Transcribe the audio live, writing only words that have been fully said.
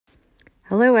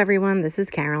Hello everyone, this is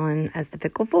Carolyn as the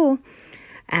Fickle Fool,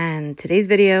 and today's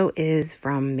video is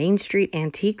from Main Street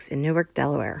Antiques in Newark,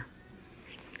 Delaware.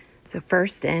 So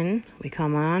first in, we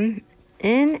come on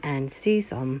in and see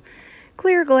some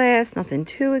clear glass, nothing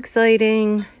too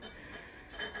exciting.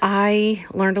 I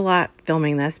learned a lot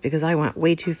filming this because I went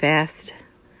way too fast,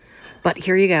 but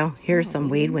here you go. Here's some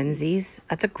Wade Wednesdays.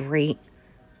 That's a great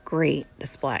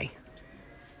display.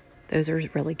 Those are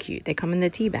really cute. They come in the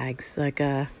tea bags, like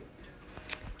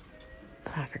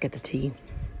I forget the tea.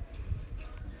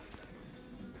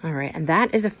 All right, and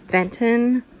that is a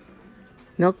Fenton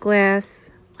milk glass,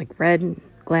 like red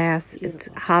glass. It's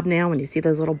hobnail when you see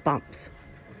those little bumps.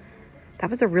 That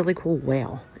was a really cool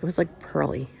whale. It was like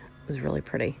pearly. It was really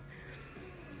pretty.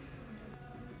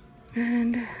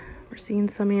 And we're seeing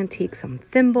some antiques, some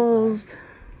thimbles.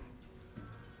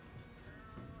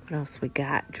 What else we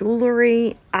got?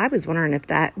 Jewelry. I was wondering if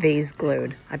that vase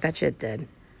glued. I bet you it did.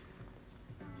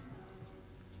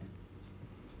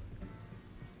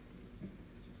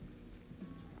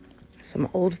 Some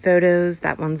old photos.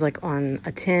 That one's like on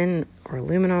a tin or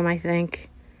aluminum, I think.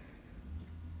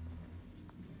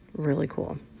 Really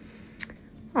cool.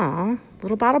 Aw,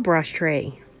 little bottle brush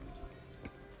tray.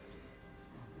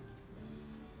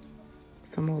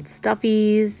 Some old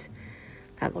stuffies.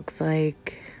 That looks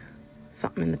like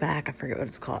something in the back. I forget what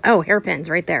it's called. Oh, hairpins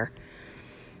right there.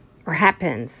 Or hat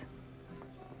pins.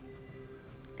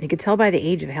 And you could tell by the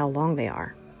age of how long they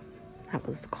are. That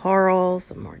was Carl.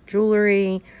 Some more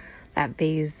jewelry. That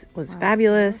vase was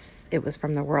fabulous. It was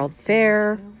from the World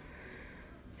Fair.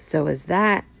 So is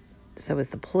that. So is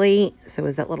the plate. So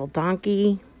is that little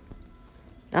donkey.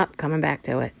 Up, coming back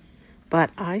to it.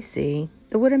 But I see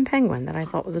the wooden penguin that I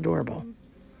thought was adorable.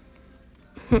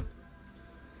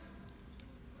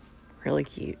 Really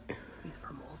cute. He's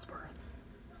from Woolsworth.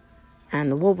 And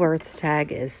the Woolworths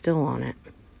tag is still on it.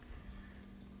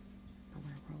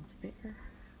 World's Fair.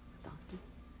 Donkey.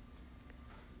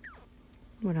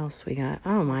 What else we got?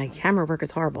 Oh, my camera work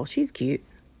is horrible. She's cute.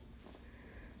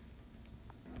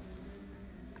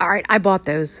 All right, I bought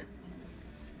those.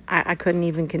 I couldn't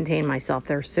even contain myself.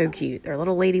 They're so cute. They're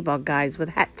little ladybug guys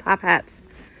with top hats.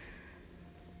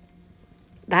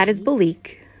 That is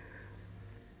Belique.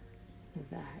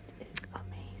 That is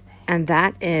amazing. And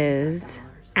that is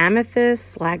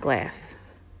amethyst slag glass.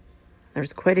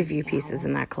 There's quite a few pieces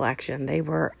in that collection. They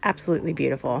were absolutely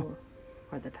beautiful.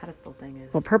 Or the pedestal thing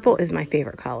is. Well, purple is my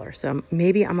favorite color, so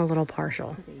maybe I'm a little partial.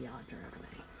 Like a yadro to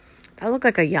me. That looked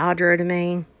like a yadro to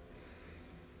me.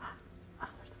 Oh,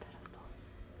 there's the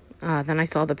pedestal. Then I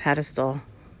saw the pedestal. Love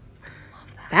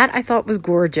that. That I thought was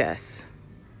gorgeous.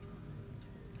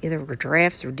 Either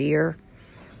giraffes or deer.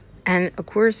 And, of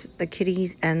course, the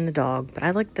kitties and the dog. But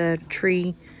I like the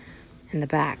tree in the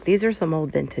back. These are some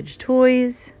old vintage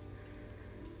toys.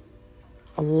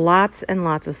 Lots and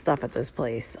lots of stuff at this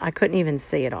place. I couldn't even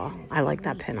see it all. I like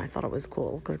that pin. I thought it was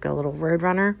cool because it's got a little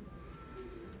Roadrunner.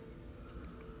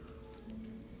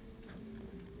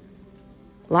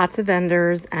 Lots of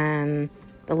vendors, and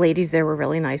the ladies there were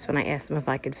really nice when I asked them if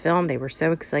I could film. They were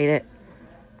so excited.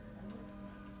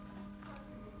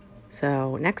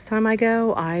 So next time I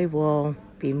go, I will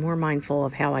be more mindful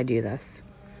of how I do this.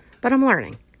 But I'm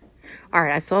learning. All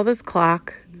right, I saw this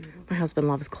clock. My husband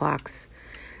loves clocks.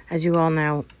 As you all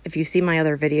know, if you see my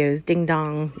other videos, ding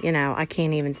dong, you know, I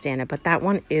can't even stand it. But that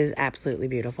one is absolutely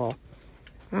beautiful.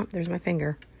 Oh, there's my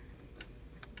finger.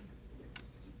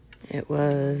 It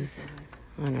was,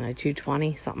 I don't know,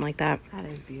 $220, something like that. That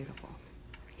is beautiful.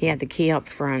 He had the key up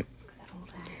front.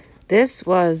 This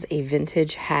was a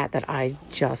vintage hat that I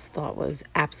just thought was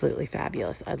absolutely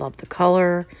fabulous. I loved the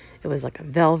color. It was like a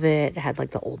velvet. It had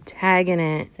like the old tag in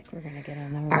it. I think we're going to get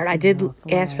in there. All right, I did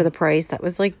ask for the price. That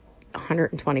was like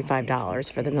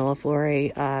 $125 for the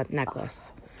Millefleur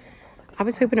necklace. I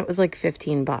was hoping it was like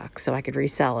 $15 so I could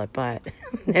resell it, but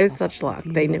no such luck.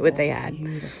 They knew what they had.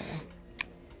 Beautiful.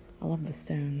 I love the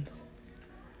stones.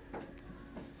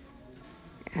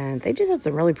 And they just had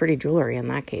some really pretty jewelry in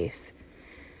that case.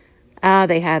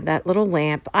 They had that little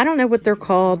lamp. I don't know what they're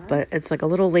called, but it's like a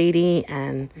little lady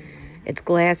and it's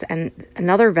glass. And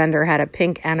another vendor had a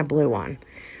pink and a blue one.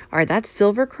 All right, that's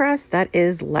Silvercrest. That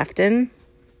is Lefton.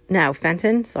 No,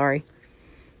 Fenton. Sorry.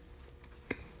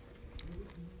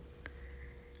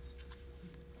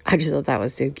 I just thought that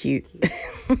was so cute.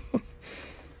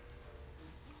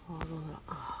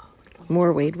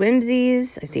 More Wade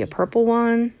Wednesdays. I see a purple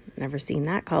one. Never seen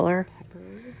that color.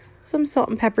 Some salt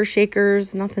and pepper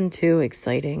shakers. Nothing too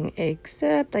exciting,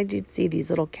 except I did see these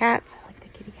little cats. I like the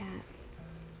kitty cats.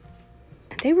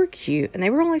 And they were cute, and they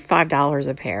were only $5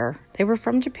 a pair. They were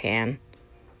from Japan.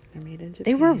 They're made in Japan.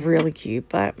 They were really cute,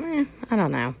 but I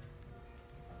don't know.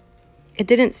 It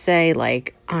didn't say,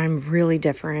 like, I'm really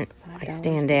different. I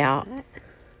stand out. It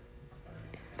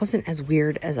wasn't as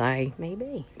weird as I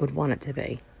Maybe. would want it to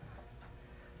be.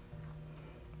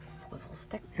 Swizzle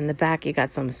stick. In the back, you got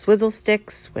some swizzle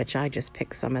sticks, which I just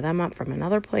picked some of them up from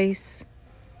another place.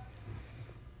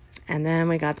 And then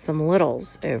we got some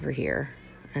littles over here.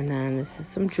 And then this is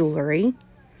some jewelry.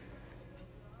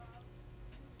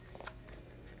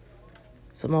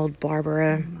 Some old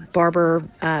barber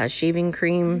shaving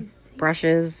cream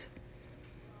brushes.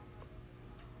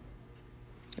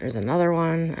 There's another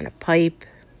one and a pipe.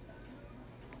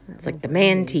 It's like the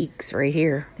mantiques right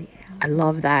here. I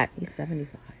love that. He's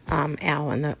 75.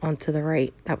 Owl on to the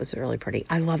right. That was really pretty.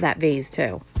 I love that vase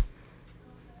too.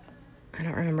 I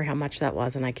don't remember how much that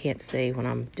was, and I can't see when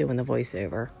I'm doing the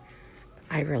voiceover.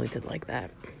 I really did like that.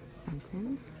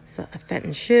 So a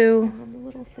Fenton shoe. A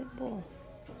little thimble.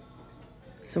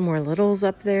 Some more littles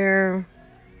up there.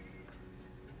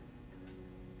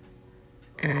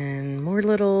 And more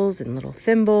littles and little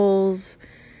thimbles.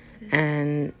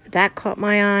 And that caught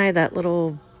my eye, that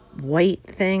little white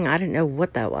thing. I didn't know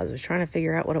what that was. I was trying to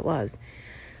figure out what it was.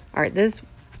 All right, this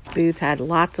booth had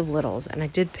lots of littles, and I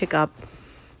did pick up,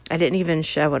 I didn't even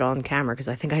show it on camera because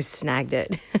I think I snagged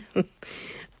it.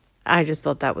 I just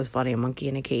thought that was funny, a monkey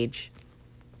in a cage.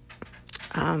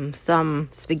 Some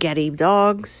spaghetti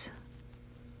dogs.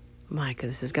 Mike,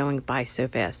 this is going by so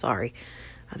fast. Sorry.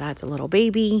 That's a little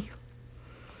baby.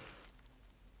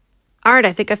 All right,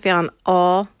 I think I found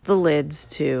all the lids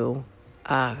to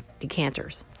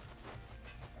decanters.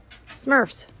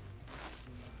 Smurfs.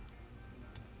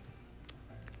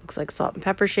 Looks like salt and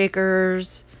pepper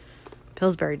shakers.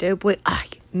 Pillsbury Doughboy. I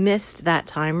missed that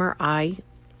timer. I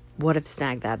would have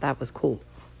snagged that. That was cool.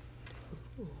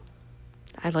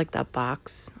 I like that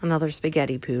box. Another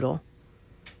spaghetti poodle.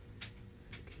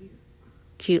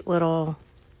 Cute little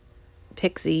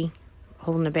pixie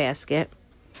holding a basket.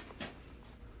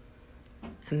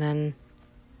 And then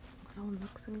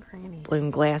Nooks and crannies.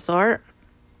 bloom glass art.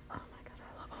 Oh my God,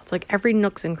 I love all It's like every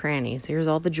nooks and crannies. Here's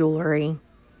all the jewelry.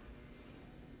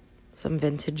 Some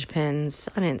vintage pins.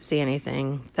 I didn't see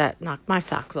anything that knocked my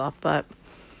socks off, but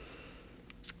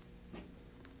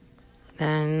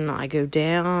then I go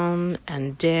down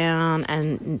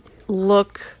and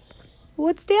look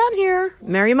what's down here.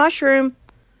 Merry Mushroom.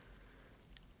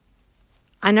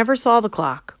 I never saw the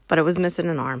clock, but it was missing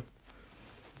an arm.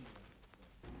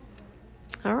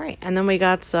 All right, and then we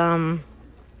got some,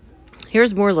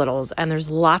 here's more littles, and there's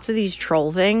lots of these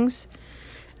troll things,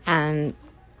 and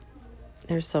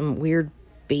there's some weird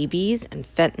babies and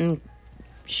Fenton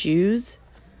shoes,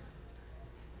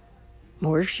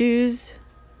 more shoes,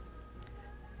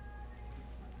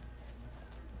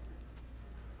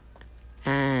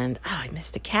 and, I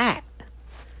missed a cat.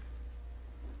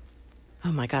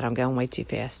 Oh my God, I'm going way too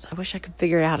fast. I wish I could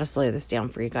figure out how to slow this down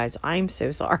for you guys. I'm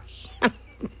so sorry.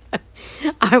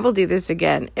 I will do this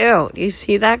again. Ew, do you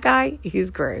see that guy?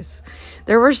 He's gross.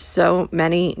 There were so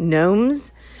many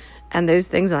gnomes and those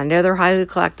things, and I know they're highly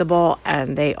collectible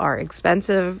and they are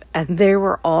expensive, and they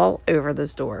were all over the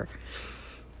store.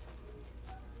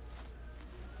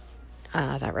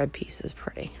 That red piece is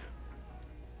pretty.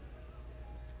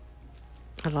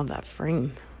 I love that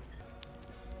frame.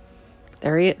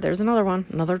 There's another one,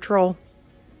 another troll.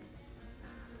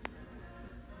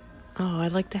 Oh, I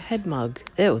like the head mug.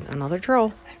 Ew, another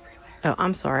troll. Oh,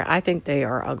 I'm sorry. I think they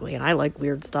are ugly, and I like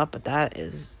weird stuff, but that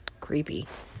is creepy.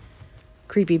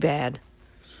 Creepy bad.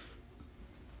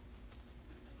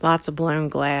 Lots of blown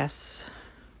glass.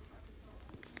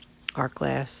 Art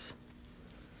glass.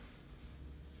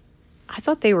 I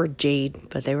thought they were jade,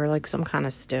 but they were like some kind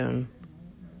of stone.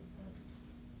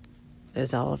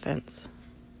 Those elephants.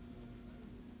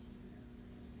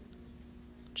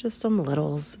 Just some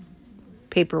littles.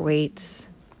 Paperweights.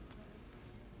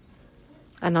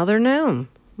 Another gnome.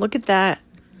 Look at that.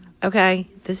 Okay,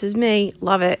 this is me.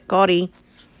 Love it. Gaudy.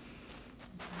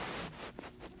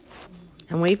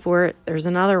 And wait for it. There's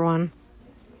another one.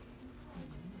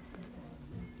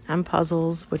 And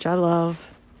puzzles, which I love.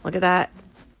 Look at that.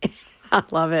 I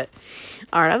love it.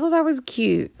 All right, I thought that was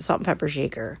cute. Salt and pepper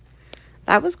shaker.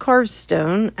 That was carved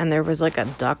stone, and there was like a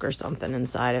duck or something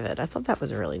inside of it. I thought that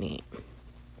was really neat.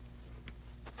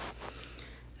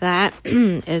 That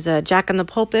is a Jack in the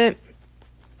Pulpit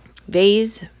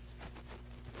vase,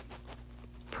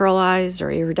 pearlized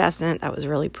or iridescent. That was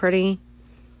really pretty.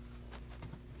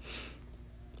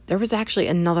 There was actually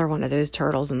another one of those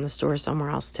turtles in the store somewhere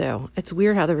else too. It's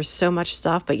weird how there was so much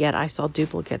stuff, but yet I saw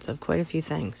duplicates of quite a few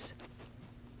things.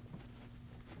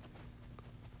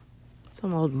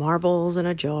 Some old marbles in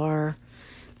a jar.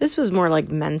 This was more like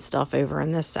men's stuff over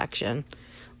in this section.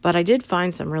 But I did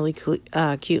find some really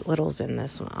cute littles in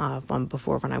this one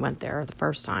before when I went there the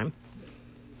first time.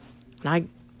 And I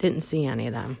didn't see any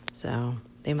of them, so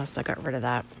they must have got rid of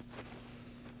that.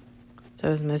 So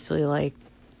it was mostly like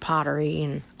pottery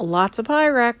and lots of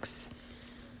Pyrex.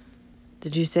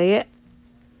 Did you see it?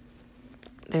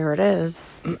 There it is.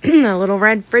 A little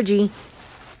red Friggy.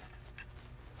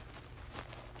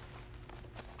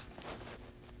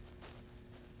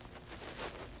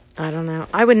 I don't know.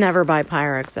 I would never buy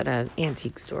Pyrex at an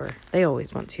antique store. They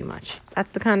always want too much. That's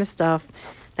the kind of stuff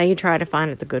that you try to find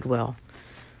at the Goodwill.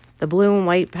 The blue and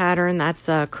white pattern, that's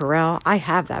Corel. I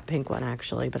have that pink one,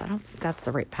 actually, but I don't think that's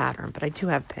the right pattern. But I do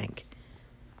have pink.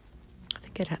 I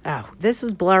think it oh, this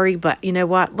was blurry, but you know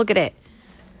what? Look at it.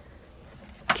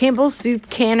 Campbell's Soup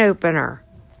can opener.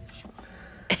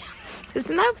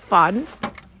 Isn't that fun?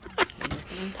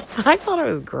 I thought it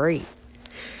was great.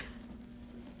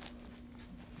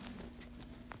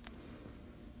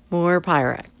 More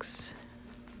Pyrex.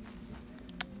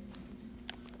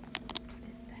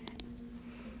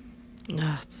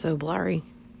 Oh, it's so blurry.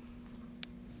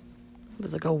 It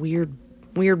was like a weird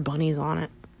bunnies on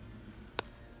it.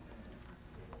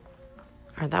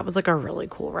 Or that was like a really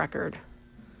cool record.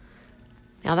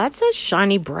 Now that says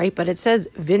shiny bright, but it says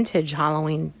vintage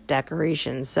Halloween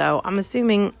decoration. So I'm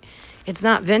assuming it's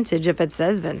not vintage if it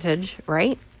says vintage,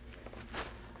 right?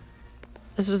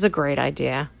 This was a great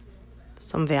idea.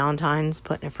 Some Valentines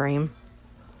put in a frame.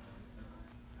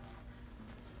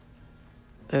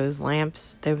 Those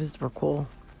lamps, those were cool.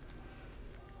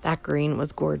 That green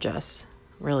was gorgeous.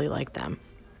 Really like them.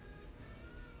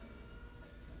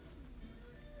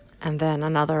 And then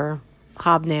another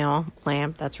hobnail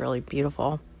lamp. That's really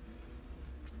beautiful.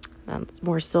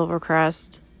 More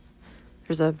Silvercrest.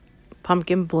 There's a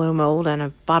pumpkin blow mold and a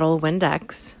bottle of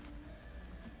Windex.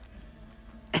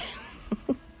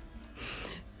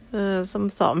 Some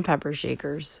salt and pepper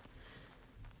shakers.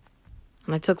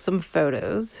 And I took some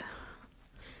photos.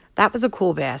 That was a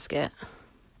cool basket.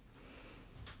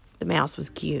 The mouse was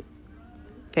cute.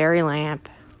 Fairy lamp.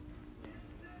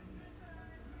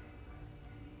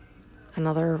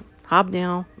 Another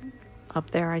hobnail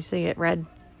up there. I see it red.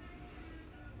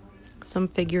 Some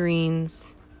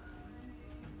figurines.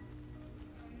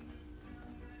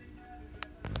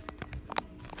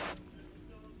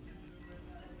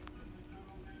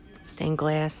 Stained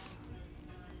glass.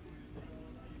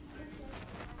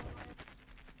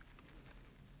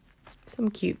 Some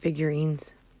cute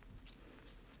figurines.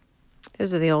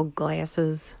 Those are the old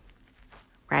glasses.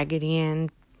 Raggedy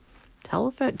Ann.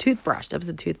 Telephone. Toothbrush. That was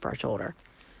a toothbrush holder.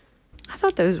 I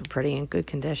thought those were pretty in good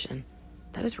condition.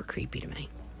 Those were creepy to me.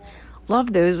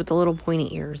 Love those with the little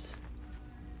pointy ears.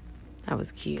 That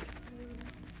was cute.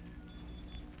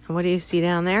 And what do you see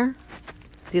down there?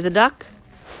 See the duck?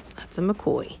 That's a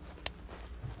McCoy.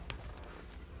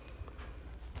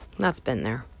 That's been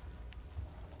there.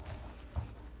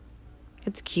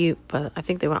 It's cute, but I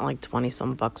think they went like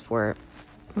 20-some bucks for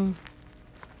it.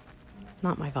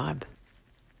 Not my vibe.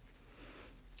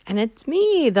 And it's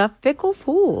me, the Fickle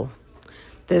Fool.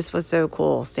 This was so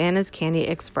cool. Santa's Candy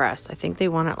Express. I think they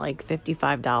wanted like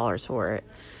 $55 for it,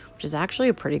 which is actually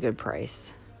a pretty good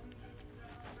price.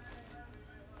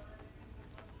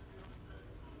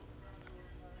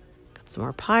 Got some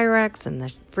more Pyrex and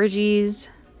the Friggies.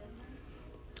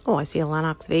 Oh, I see a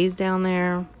Lennox vase down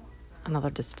there.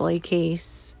 Another display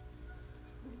case.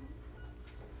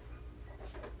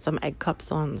 Some egg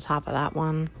cups on the top of that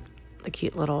one. The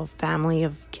cute little family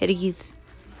of kitties.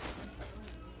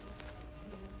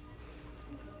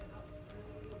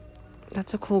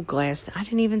 That's a cool glass. I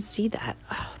didn't even see that.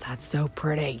 Oh, that's so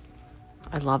pretty.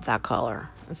 I love that color.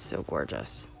 It's so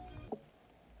gorgeous.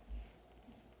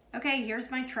 Okay, here's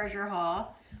my treasure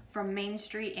haul from Main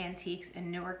Street Antiques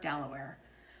in Newark, Delaware.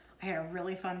 I had a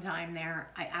really fun time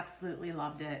there. I absolutely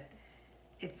loved it.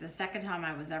 It's the second time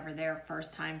I was ever there,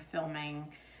 first time filming,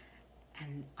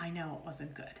 and I know it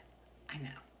wasn't good. I know.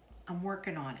 I'm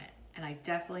working on it, and I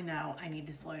definitely know I need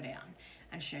to slow down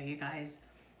and show you guys.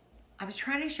 I was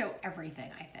trying to show everything,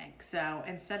 I think. So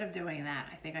instead of doing that,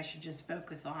 I think I should just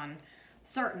focus on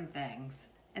certain things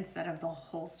instead of the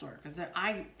whole store, because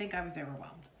I think I was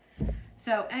overwhelmed.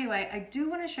 So anyway, I do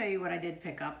want to show you what I did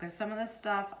pick up, because some of this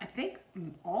stuff, I think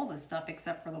all the stuff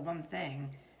except for the one thing,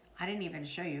 I didn't even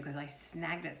show you because I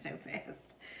snagged it so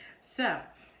fast. So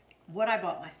what I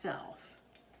bought myself,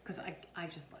 because I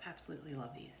just absolutely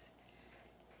love these.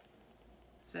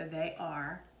 So they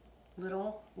are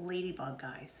little ladybug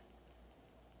guys.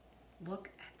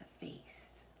 Look at the face.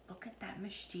 Look at that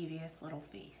mischievous little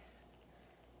face.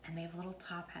 And they have little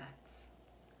top hats.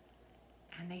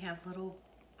 And they have little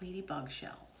ladybug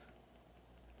shells.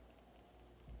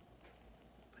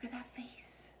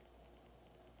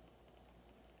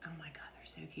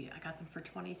 they're so cute. I got them for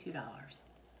 $22.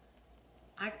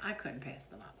 I couldn't pass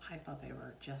them up. I thought they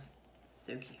were just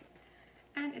so cute.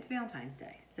 And it's Valentine's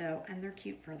Day, so, and they're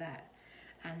cute for that.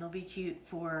 And they'll be cute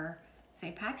for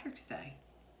St. Patrick's Day.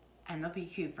 And they'll be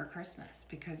cute for Christmas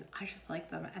because I just like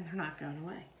them and they're not going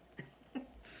away.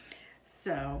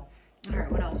 So, all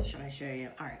right, what else should I show you?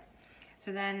 All right.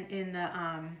 So then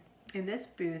in this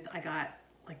booth, I got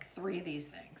like 3 of these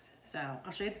things. So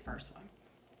I'll show you the first one.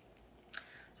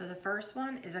 So the first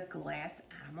one is a glass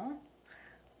animal.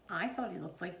 I thought he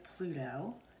looked like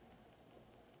Pluto,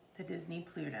 the Disney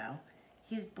Pluto.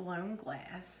 He's blown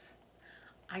glass.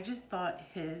 I just thought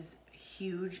his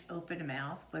huge open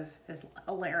mouth was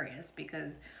hilarious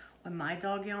because when my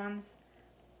dog yawns,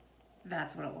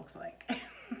 that's what it looks like.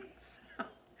 So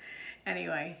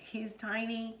anyway, he's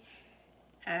tiny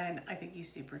and I think he's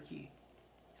super cute.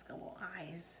 He's got little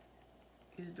eyes.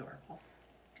 He's adorable.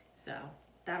 So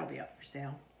that'll be up for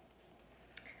sale.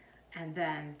 And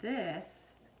then this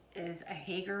is a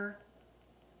Hager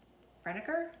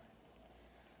Reniker?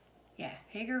 Yeah,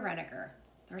 Hager Reniker.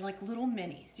 They're like little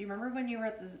minis. Do you remember when you were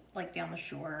at the, like down the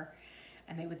shore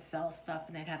and they would sell stuff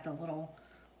and they'd have the little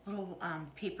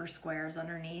paper squares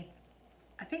underneath?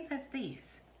 I think that's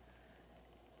these.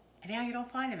 And now you don't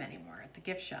find them anymore at the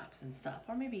gift shops and stuff.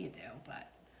 Or maybe you do, but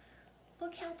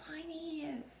look how tiny he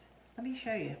is. Let me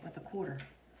show you with a quarter.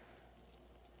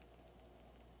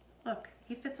 Look,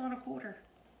 he fits on a quarter.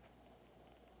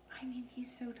 I mean,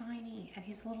 he's so tiny and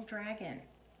he's a little dragon.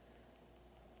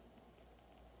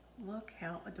 Look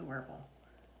how adorable.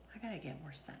 I gotta get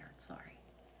more centered, sorry.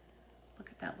 Look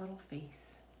at that little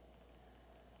face.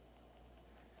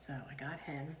 So I got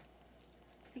him.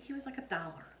 I think he was like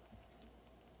 $1.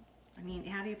 I mean,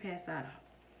 how do you pass that up?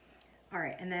 All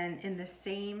right, and then in the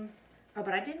same, oh,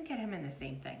 but I didn't get him in the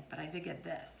same thing, but I did get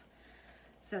this.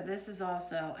 So this is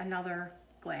also another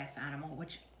glass animal,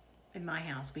 which in my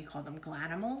house we call them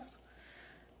glanimals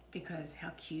because how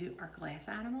cute are glass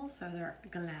animals? So they're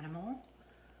glanimal.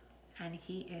 And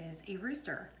he is a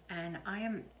rooster. And I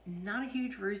am not a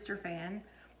huge rooster fan,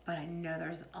 but I know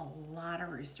there's a lot of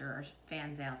rooster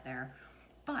fans out there.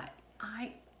 But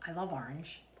I love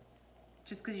orange,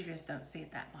 just because you just don't see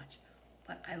it that much.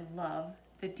 But I love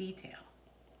the detail.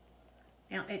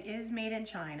 Now, it is made in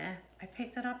China. I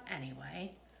picked it up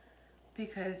anyway,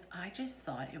 because I just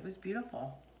thought it was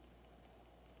beautiful.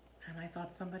 And I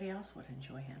thought somebody else would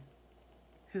enjoy him,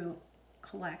 who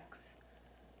collects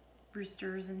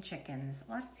roosters and chickens.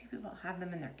 A lot of people have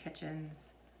them in their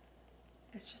kitchens.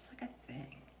 It's just like a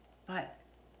thing. But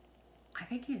I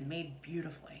think he's made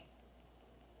beautifully.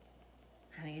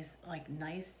 And he's like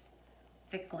nice,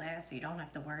 thick glass, so you don't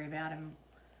have to worry about him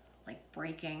like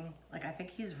breaking. Like I think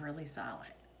he's really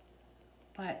solid.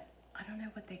 But I don't know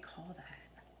what they call that.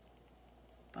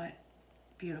 But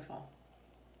beautiful.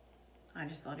 I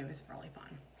just thought he was really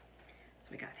fun. So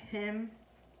we got him.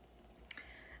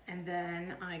 And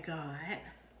then I got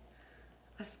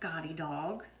a Scotty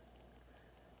dog,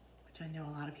 which I know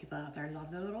a lot of people out there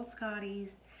love the little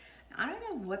Scotties. I don't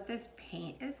know what this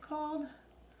paint is called.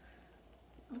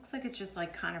 It looks like it's just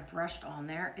like kind of brushed on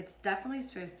there. It's definitely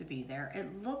supposed to be there.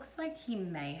 It looks like he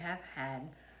may have had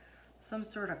some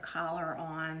sort of collar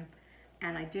on,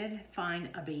 and I did find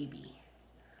a baby.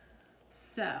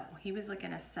 So he was like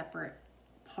in a separate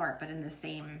part, but in the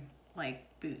same like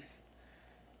booth.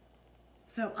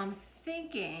 So I'm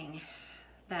thinking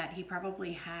that he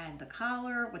probably had the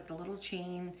collar with the little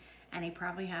chain, and he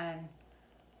probably had,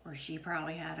 or she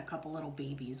probably had a couple little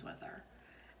babies with her.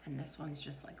 And this one's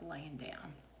just like laying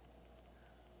down.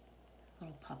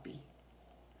 Little puppy.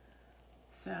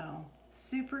 So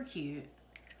super cute.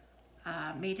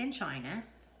 Made in China.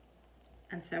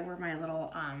 And so were my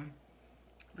little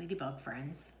ladybug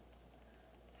friends.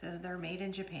 So they're made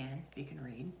in Japan, if you can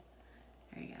read.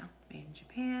 There you go, made in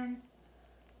Japan.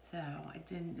 So I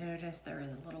didn't notice there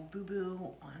is a little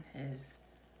boo-boo on his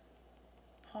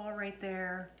paw right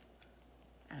there.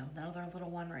 And another little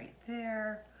one right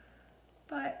there.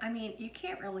 But I mean, you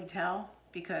can't really tell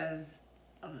because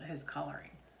of his coloring.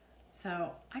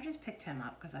 So I just picked him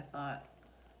up because I thought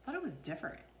it was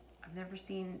different. I've never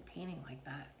seen painting like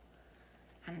that.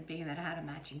 And being that I had a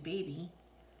matching baby,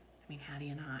 I mean, how do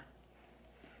you not?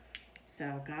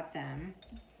 So got them.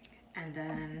 And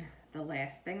then the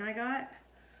last thing I got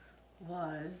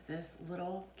was this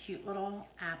little cute little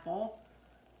apple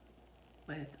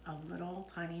with a little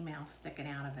tiny mouse sticking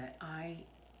out of it. I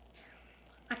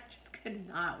just could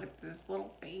not with this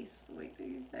little face. Wait till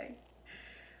you see.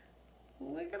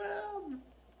 Look at him.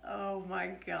 Oh my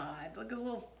God. Look at his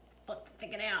little foot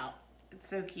sticking out. It's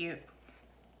so cute.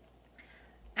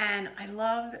 And I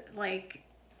loved, like,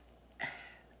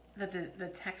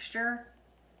 the texture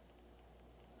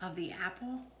of the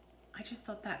apple, I just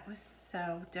thought that was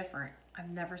so different. I've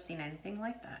never seen anything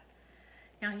like that.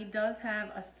 Now he does have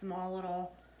a small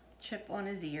little chip on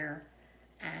his ear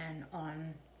and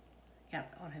on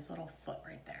his little foot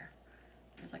right there.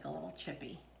 There's like a little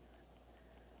chippy.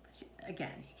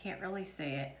 Again, you can't really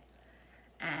see it.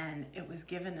 And it was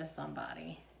given to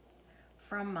somebody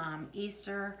from Mom,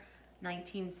 Easter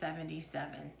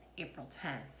 1977, April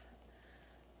 10th.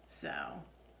 So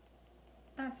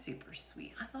that's super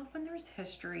sweet. I love when there's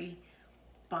history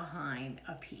behind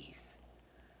a piece.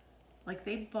 Like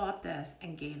they bought this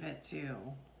and gave it to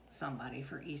somebody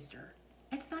for Easter.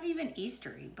 It's not even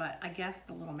Eastery, but I guess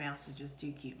the little mouse was just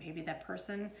too cute. Maybe that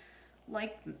person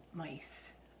liked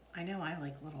mice. I know I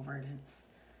like little rodents.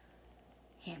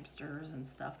 Hamsters and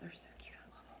stuff. They're so cute.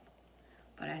 I love them.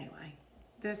 But anyway,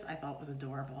 this I thought was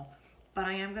adorable. But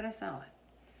I am going to sell it.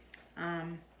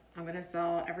 I'm going to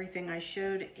sell everything I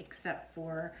showed except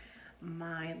for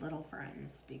my little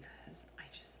friends because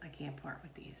I can't part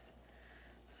with these.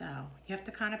 So you have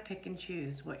to kind of pick and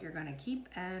choose what you're going to keep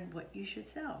and what you should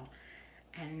sell.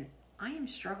 And I am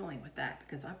struggling with that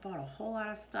because I bought a whole lot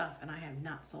of stuff and I have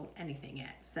not sold anything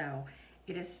yet. So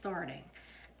it is starting.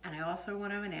 And I also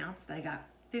want to announce that I got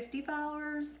 50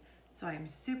 followers. So I am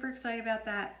super excited about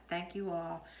that. Thank you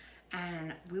all.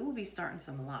 And we will be starting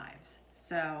some lives.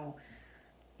 So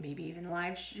maybe even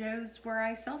live shows where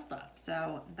I sell stuff.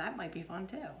 So that might be fun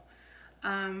too.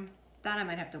 That I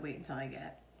might have to wait until I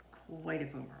get quite a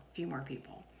few more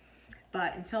people.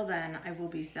 But until then, I will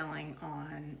be selling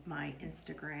on my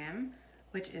Instagram,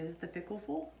 which is the Fickle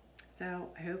Fool. So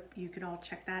I hope you can all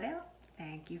check that out.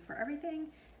 Thank you for everything,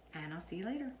 and I'll see you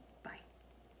later. Bye.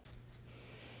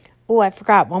 Oh, I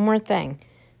forgot one more thing.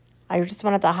 I just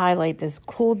wanted to highlight this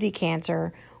cool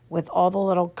decanter with all the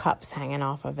little cups hanging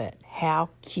off of it. How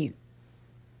cute.